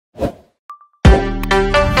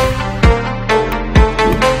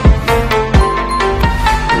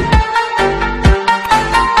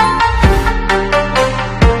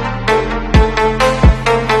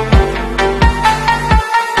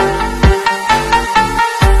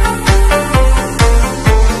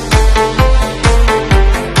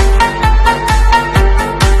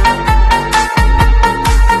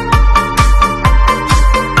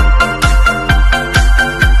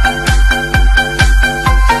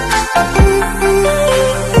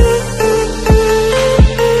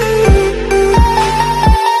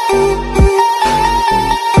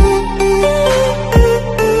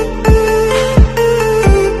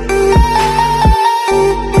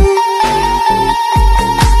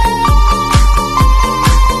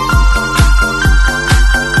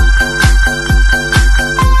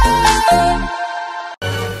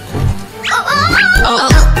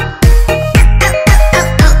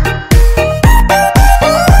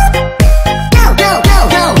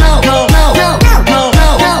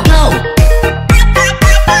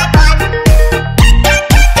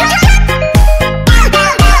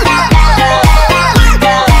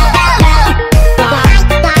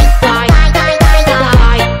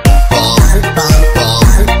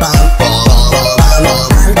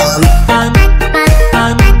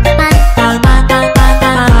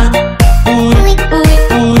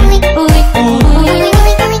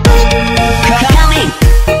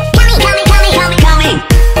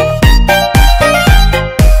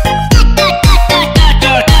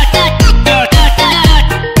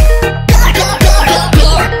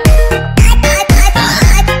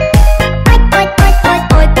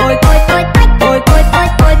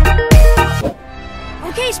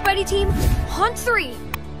Spidey team, on 3.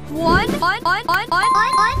 1,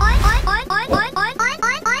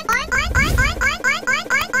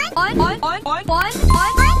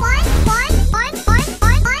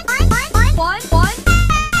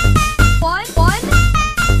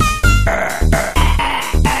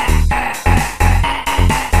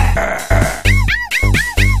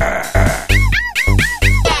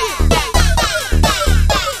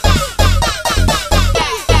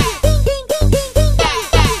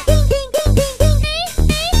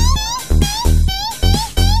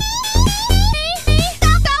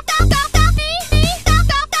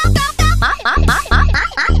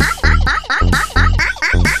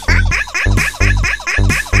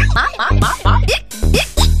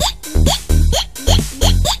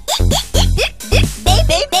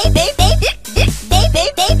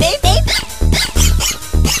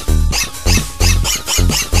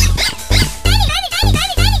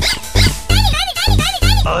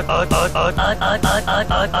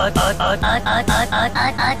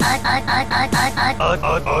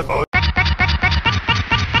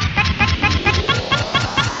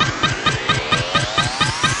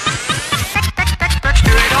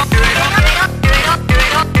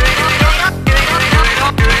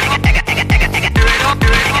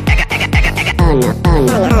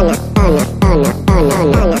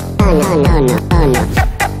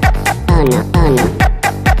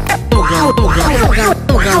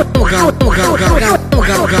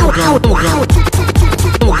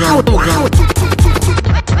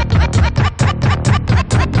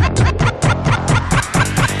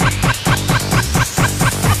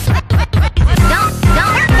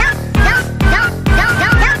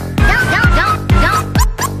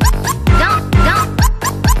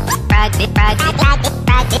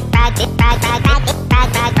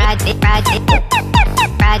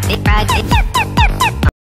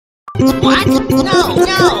 What? No, no!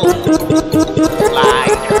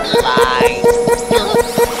 Lie, lie.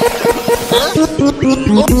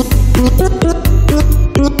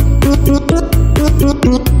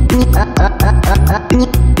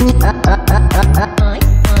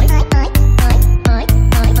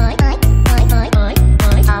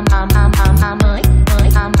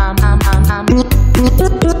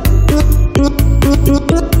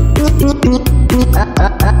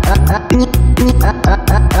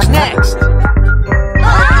 Next.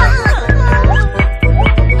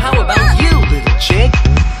 How about you, little chick?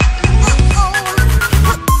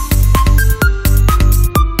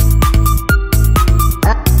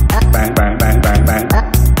 Bang bang bang bang bang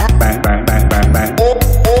bang bang bang bang bang bang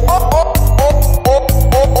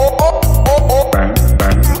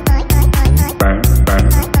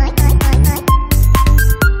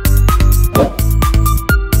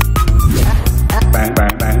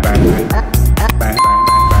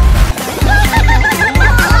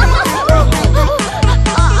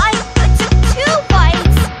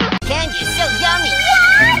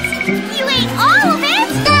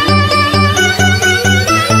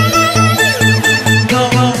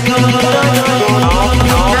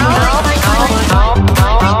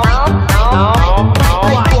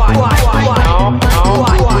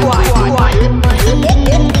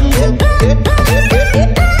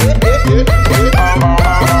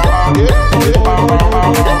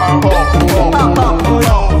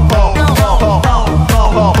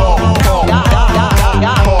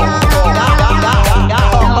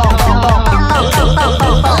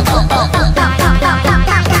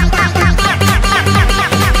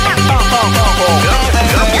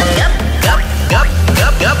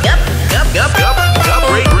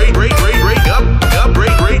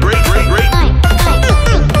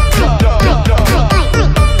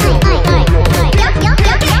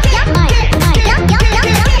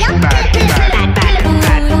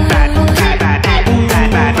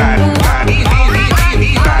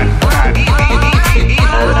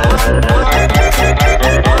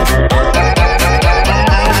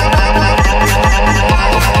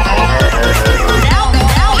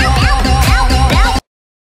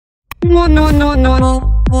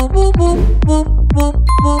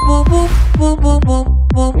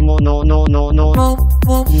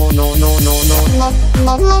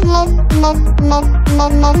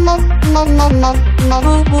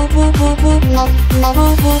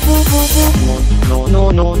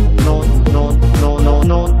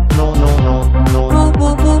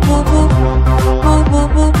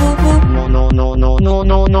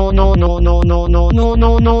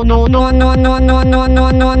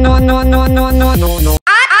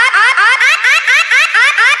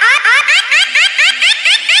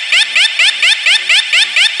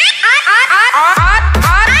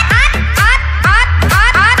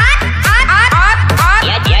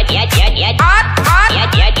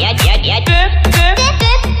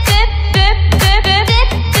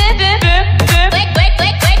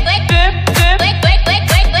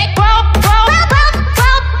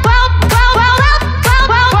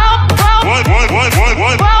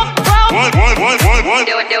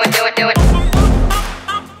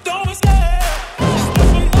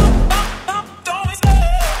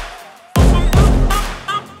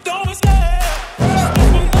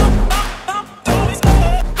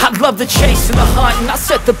the chase and the hunt, and I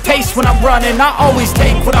set the pace when I'm running. I always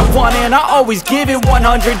take what I want and I always give it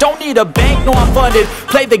 100. Don't need a bank, no I'm funded.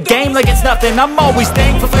 Play the game like it's nothing. I'm always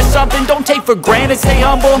thankful for something. Don't take for granted, stay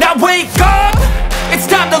humble. Now wake up! It's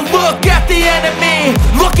time to look at the enemy.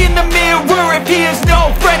 Look in the mirror if he is no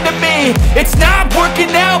friend to me. It's not working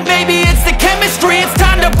out, maybe it's the chemistry. It's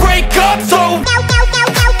time to break up, so